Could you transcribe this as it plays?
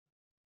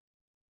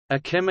A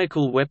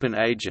chemical weapon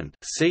agent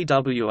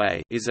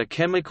 (CWA) is a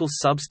chemical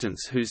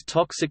substance whose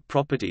toxic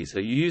properties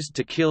are used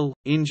to kill,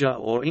 injure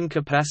or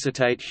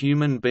incapacitate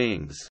human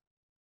beings.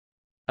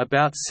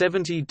 About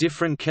 70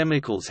 different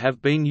chemicals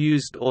have been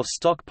used or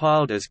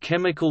stockpiled as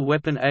chemical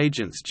weapon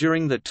agents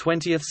during the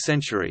 20th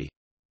century.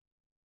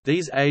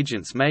 These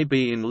agents may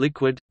be in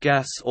liquid,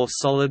 gas or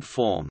solid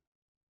form.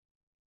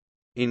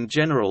 In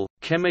general,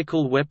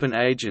 chemical weapon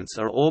agents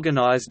are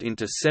organized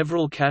into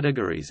several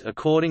categories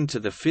according to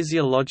the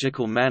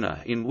physiological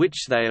manner in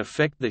which they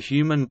affect the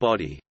human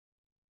body.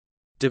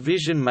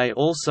 Division may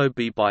also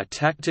be by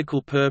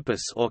tactical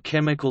purpose or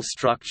chemical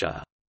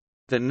structure.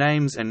 The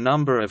names and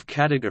number of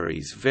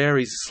categories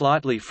varies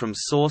slightly from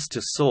source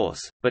to source,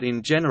 but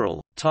in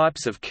general,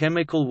 types of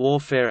chemical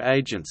warfare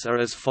agents are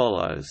as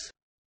follows.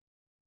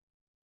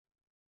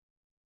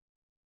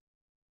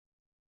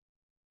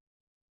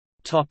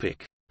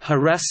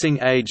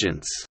 Harassing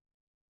agents.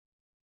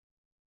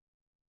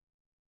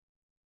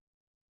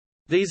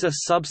 These are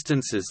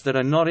substances that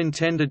are not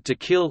intended to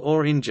kill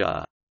or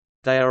injure.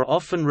 They are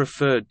often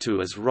referred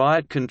to as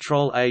riot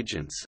control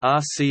agents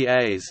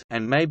 (RCAs)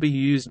 and may be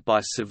used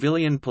by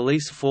civilian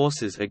police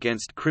forces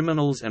against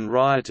criminals and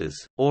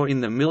rioters, or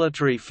in the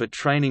military for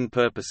training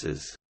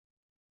purposes.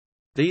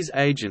 These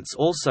agents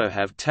also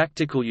have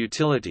tactical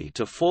utility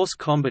to force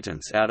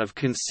combatants out of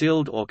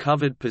concealed or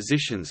covered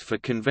positions for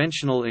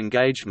conventional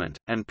engagement,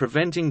 and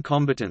preventing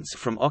combatants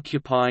from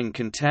occupying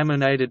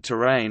contaminated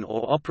terrain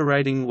or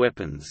operating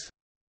weapons.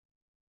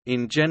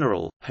 In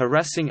general,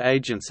 harassing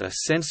agents are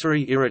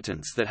sensory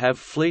irritants that have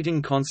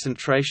fleeting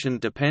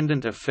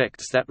concentration-dependent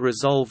effects that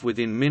resolve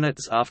within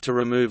minutes after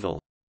removal.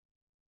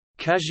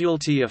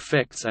 Casualty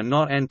effects are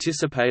not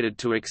anticipated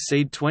to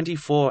exceed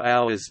 24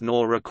 hours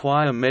nor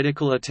require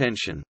medical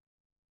attention.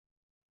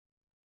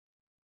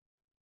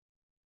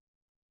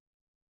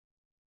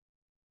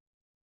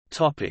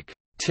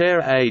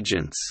 Tear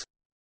agents.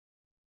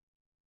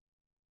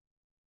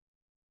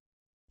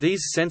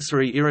 These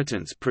sensory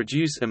irritants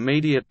produce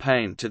immediate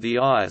pain to the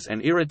eyes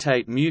and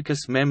irritate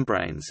mucous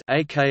membranes,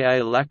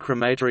 aka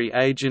lacrimatory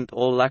agent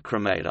or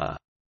lacrimator.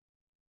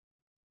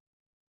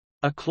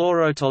 A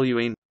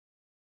chlorotoluene,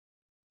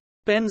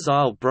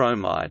 benzyl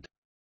bromide,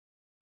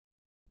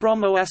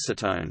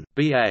 bromoacetone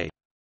 (BA),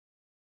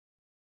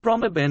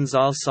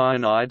 bromobenzyl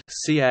cyanide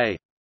 (CA),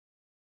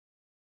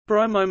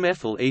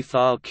 bromomethyl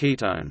ethyl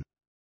ketone,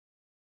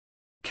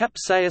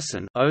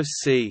 capsaicin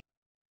 (OC),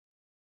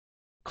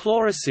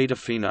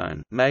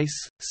 chloracetophenone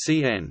 (MACE,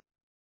 CN),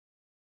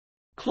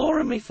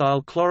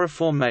 chloromethyl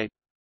chloroformate,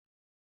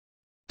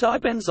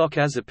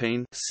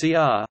 dibenzoxazepine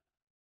 (CR),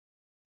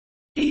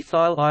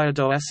 ethyl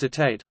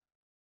iodoacetate,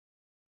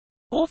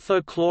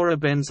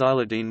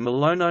 orthochlorobenzylidene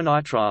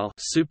malononitrile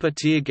super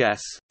tear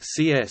gas,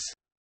 CS,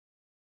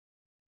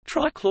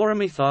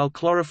 trichloromethyl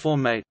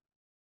chloroformate,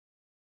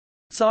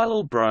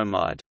 xylyl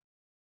bromide.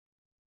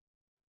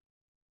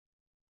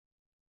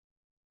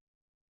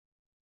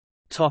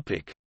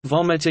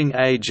 Vomiting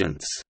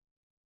agents.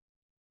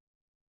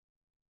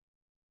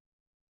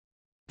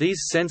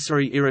 These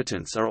sensory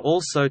irritants are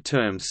also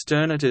termed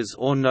sternators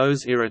or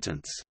nose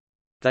irritants.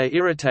 They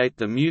irritate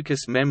the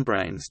mucous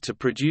membranes to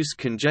produce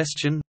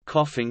congestion,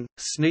 coughing,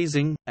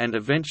 sneezing, and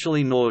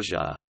eventually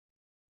nausea.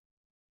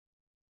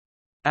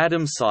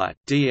 Adamsite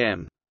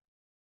 (DM),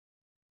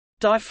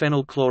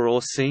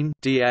 diphenylchloroarsine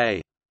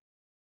 (DA),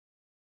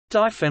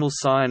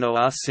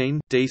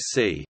 diphenylcyanoarsine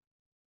 (DC).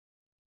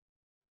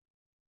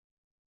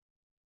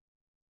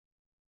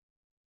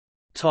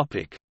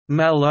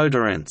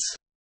 Malodorants.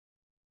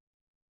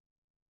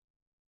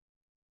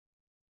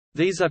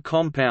 These are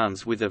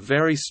compounds with a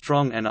very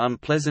strong and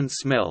unpleasant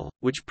smell,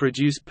 which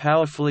produce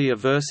powerfully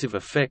aversive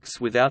effects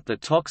without the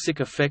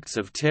toxic effects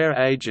of tear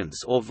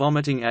agents or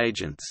vomiting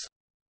agents.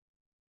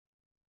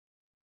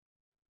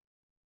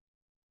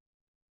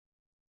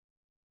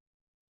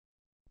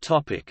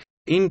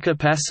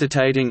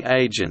 Incapacitating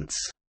agents.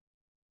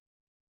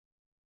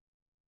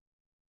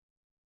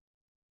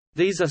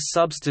 These are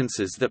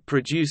substances that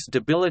produce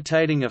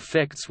debilitating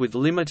effects with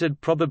limited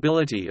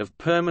probability of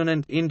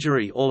permanent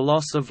injury or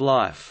loss of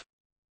life.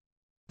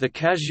 The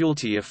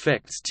casualty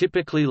effects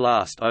typically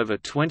last over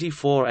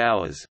 24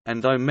 hours,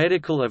 and though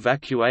medical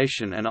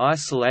evacuation and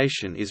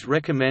isolation is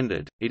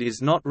recommended, it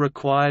is not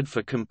required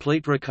for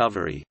complete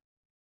recovery.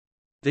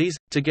 These,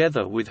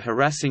 together with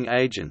harassing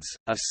agents,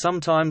 are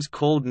sometimes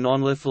called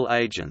nonlethal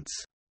agents.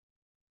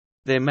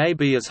 There may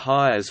be as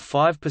high as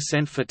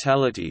 5%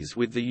 fatalities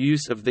with the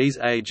use of these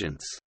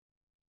agents.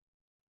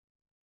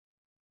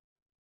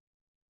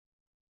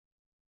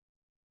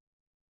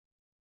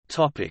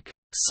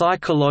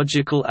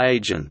 Psychological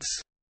agents.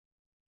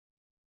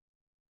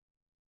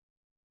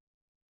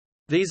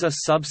 These are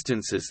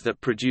substances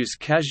that produce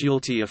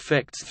casualty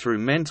effects through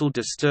mental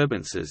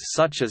disturbances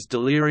such as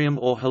delirium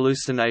or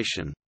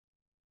hallucination.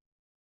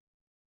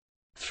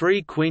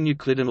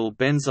 3-quenuclidinyl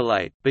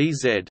benzylate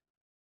 (BZ),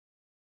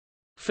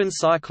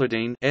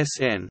 phencyclidine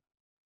 (SN),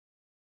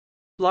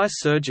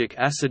 lysergic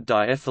acid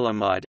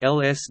diethylamide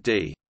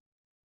 (LSD).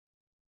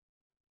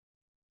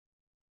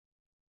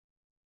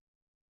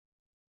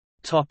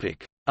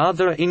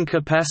 Other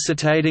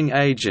incapacitating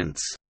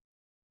agents.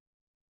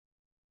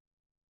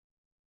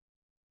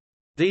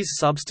 These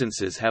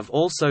substances have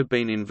also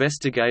been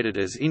investigated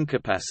as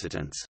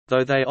incapacitants,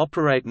 though they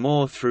operate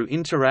more through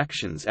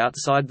interactions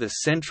outside the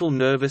central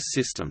nervous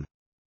system.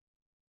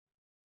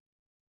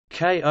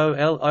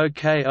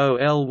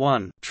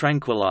 KOLOKOL1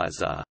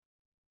 tranquilizer.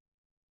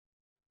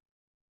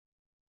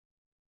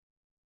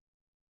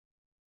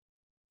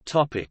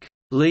 Topic: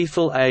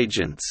 Lethal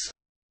agents.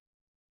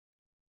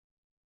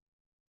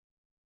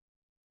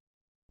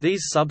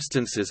 These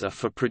substances are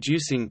for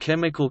producing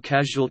chemical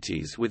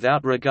casualties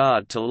without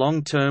regard to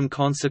long-term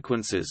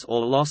consequences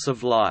or loss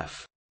of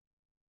life.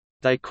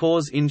 They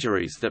cause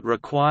injuries that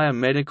require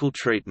medical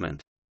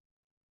treatment.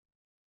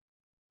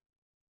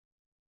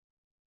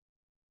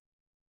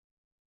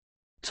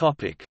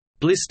 Topic: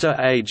 Blister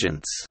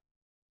agents.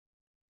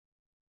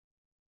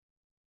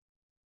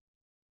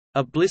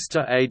 A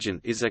blister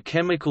agent is a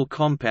chemical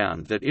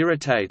compound that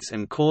irritates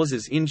and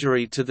causes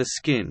injury to the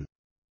skin.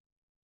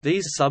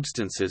 These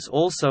substances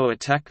also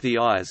attack the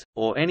eyes,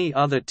 or any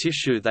other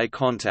tissue they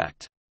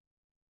contact.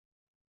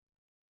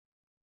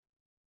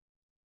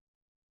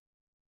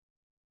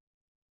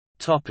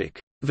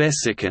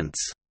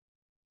 Vesicants.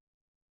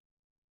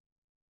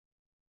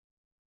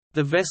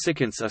 The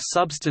vesicants are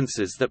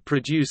substances that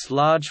produce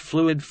large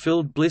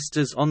fluid-filled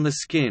blisters on the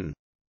skin.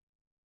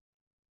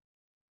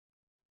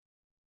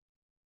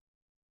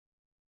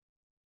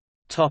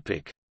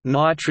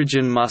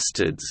 Nitrogen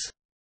mustards.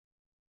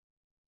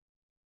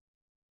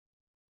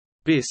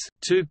 Bis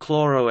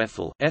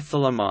 2-chloroethyl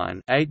ethylamine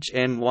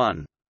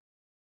HN1,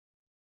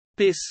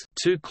 bis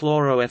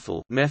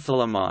 2-chloroethyl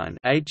methylamine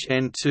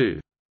HN2,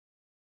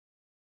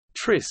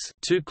 tris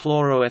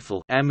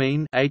 2-chloroethyl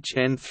amine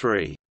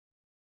HN3.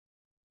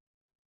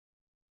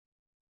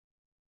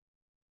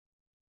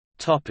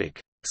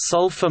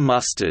 Sulfur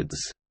mustards.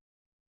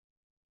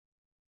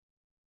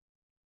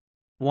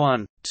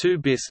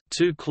 1,2 bis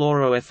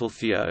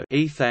 2-chloroethylthio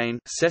ethane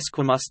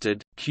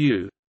sesquimustard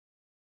Q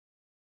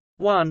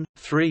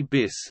 1,3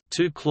 bis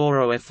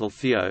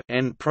 2-chloroethylthio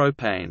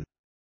N-propane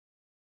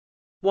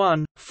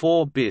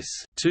 1,4 bis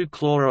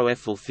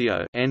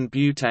 2-chloroethylthio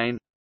N-butane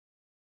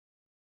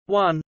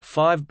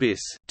 1,5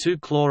 bis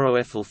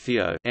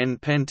 2-chloroethylthio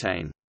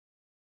N-pentane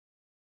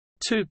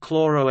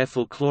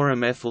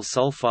 2-chloroethylchloromethyl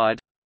sulfide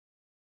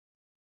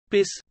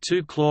bis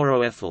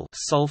 2-chloroethyl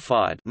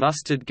sulfide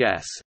mustard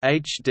gas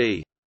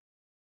HD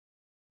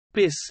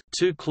bis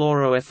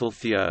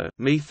 2-chloroethylthio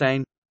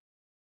methane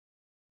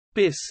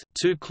bis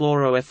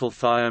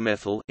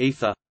 2-chloroethylthiomethyl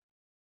ether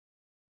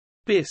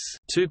bis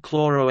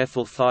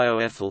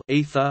 2-chloroethylthioethyl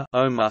ether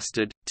O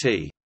mustard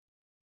T.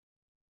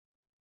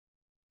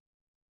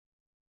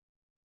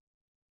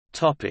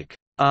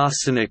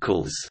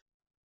 Arsenicals.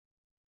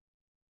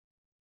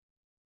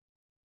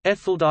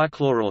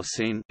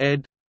 Ethyldichloroarsine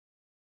ed.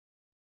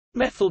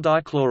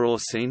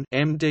 Methyldichloroarsine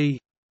MD.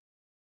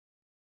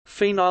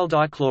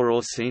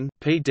 Phenyldichloroarsine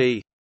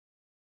PD.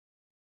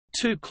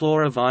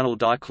 2-chlorovinyl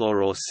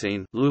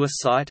dichloroarsine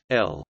Lewisite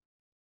L.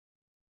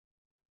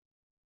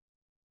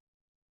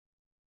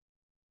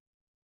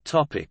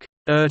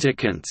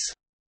 Urticants.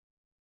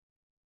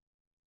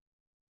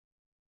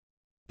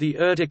 The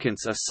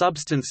urticants are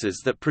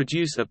substances that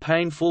produce a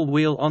painful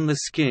wheal on the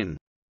skin.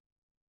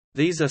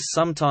 These are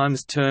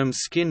sometimes termed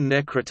skin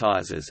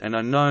necrotizers and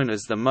are known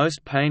as the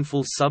most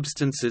painful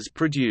substances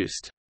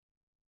produced.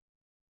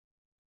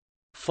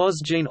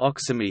 Phosgene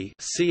oxime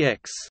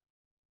CX.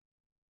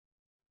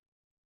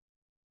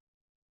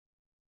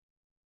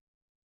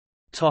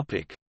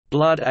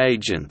 Blood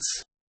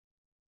agents.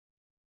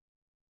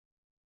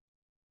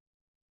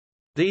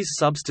 These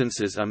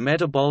substances are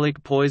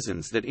metabolic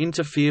poisons that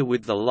interfere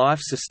with the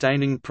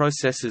life-sustaining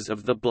processes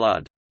of the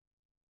blood.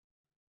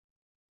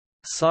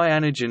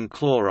 Cyanogen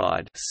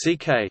chloride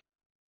 (CK),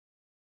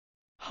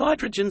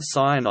 hydrogen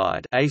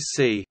cyanide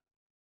 (AC),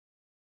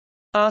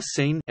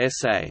 arsine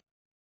 (SA).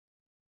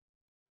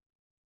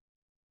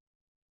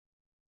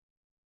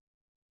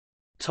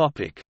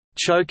 Topic: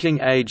 Choking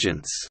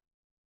agents.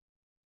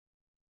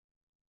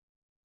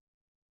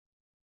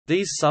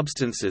 These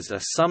substances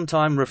are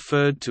sometimes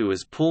referred to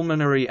as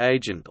pulmonary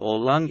agent or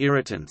lung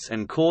irritants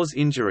and cause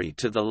injury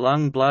to the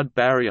lung-blood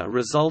barrier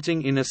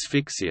resulting in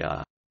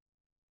asphyxia.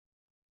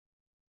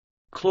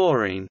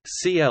 Chlorine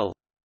Cl,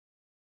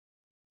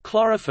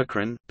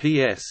 chlorofacrin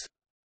PS,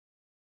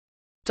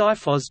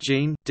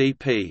 diphosgene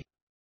DP,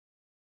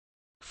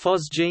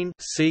 phosgene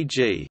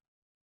CG.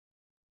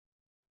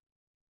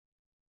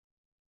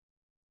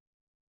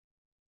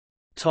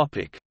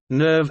 Topic: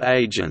 Nerve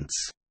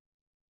agents.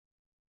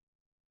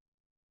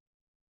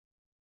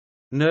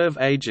 Nerve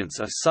agents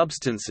are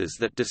substances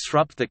that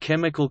disrupt the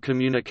chemical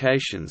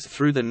communications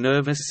through the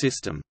nervous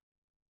system.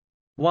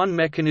 One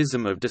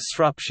mechanism of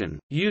disruption,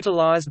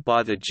 utilized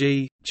by the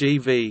G,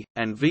 GV,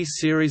 and V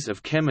series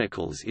of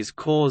chemicals is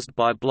caused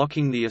by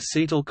blocking the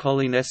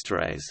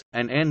acetylcholinesterase,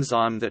 an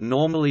enzyme that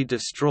normally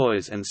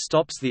destroys and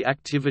stops the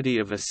activity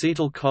of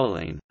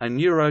acetylcholine, a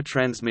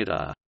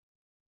neurotransmitter.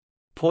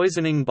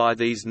 Poisoning by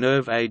these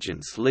nerve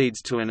agents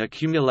leads to an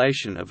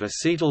accumulation of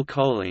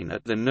acetylcholine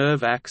at the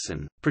nerve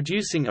axon,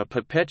 producing a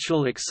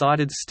perpetual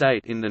excited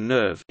state in the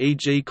nerve,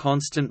 e.g.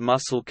 constant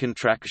muscle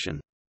contraction.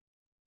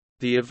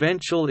 The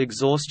eventual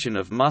exhaustion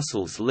of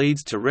muscles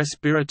leads to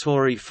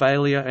respiratory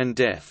failure and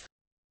death.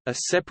 A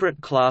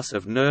separate class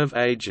of nerve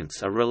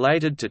agents are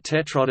related to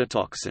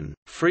tetrodotoxin,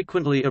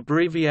 frequently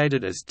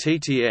abbreviated as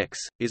TTX,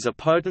 is a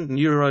potent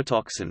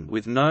neurotoxin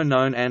with no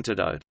known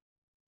antidote.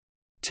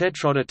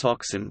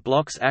 Tetrodotoxin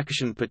blocks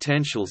action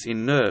potentials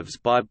in nerves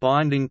by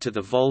binding to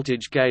the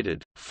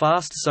voltage-gated,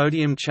 fast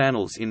sodium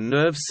channels in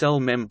nerve cell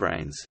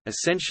membranes,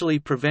 essentially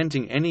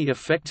preventing any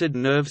affected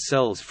nerve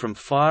cells from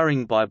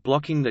firing by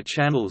blocking the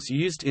channels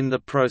used in the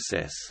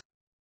process.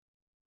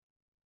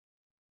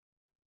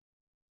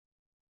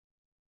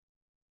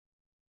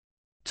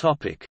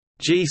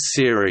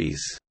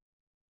 G-series.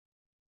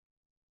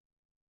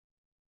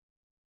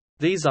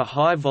 These are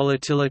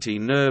high-volatility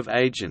nerve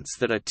agents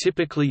that are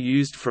typically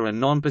used for a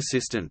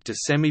non-persistent to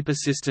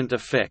semi-persistent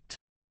effect.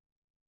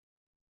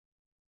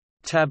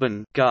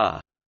 Tabin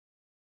 (GAR),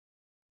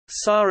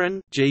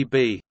 Sarin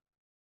 (GB),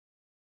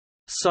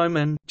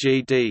 Soman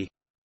 (GD),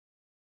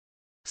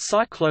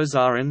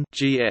 Cyclosarin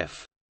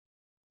 (GF).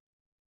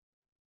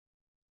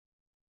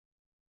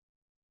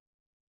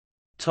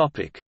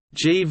 Topic: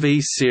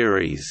 GV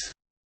series.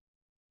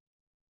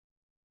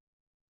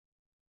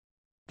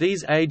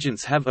 These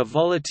agents have a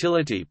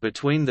volatility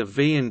between the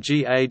V and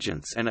G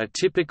agents and are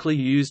typically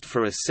used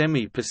for a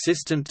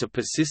semi-persistent to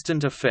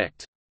persistent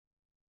effect.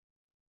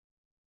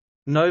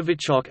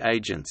 Novichok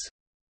agents.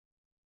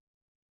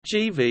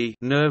 GV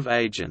nerve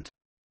agent.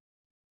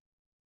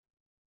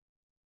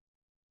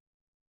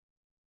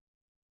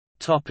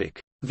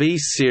 Topic: V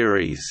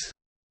series.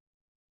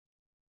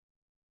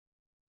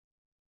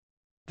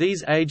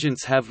 These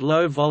agents have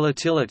low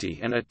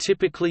volatility and are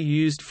typically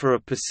used for a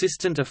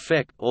persistent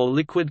effect or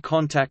liquid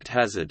contact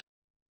hazard.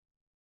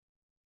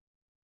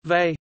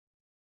 VE,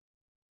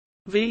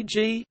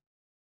 VG,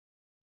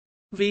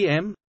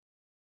 VM,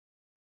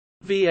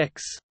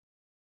 VX.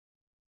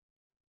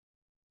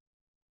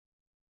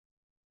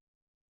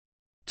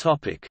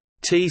 Topic: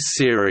 T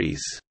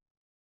series.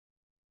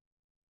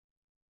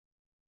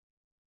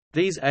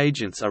 These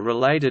agents are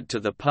related to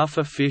the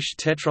puffer fish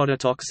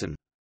tetrodotoxin.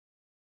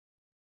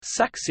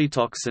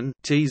 Saxitoxin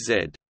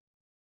 (TZ).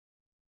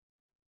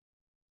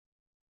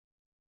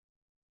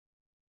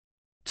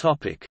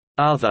 Topic: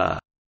 Other.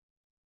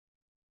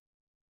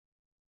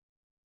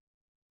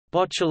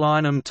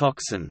 Botulinum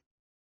toxin.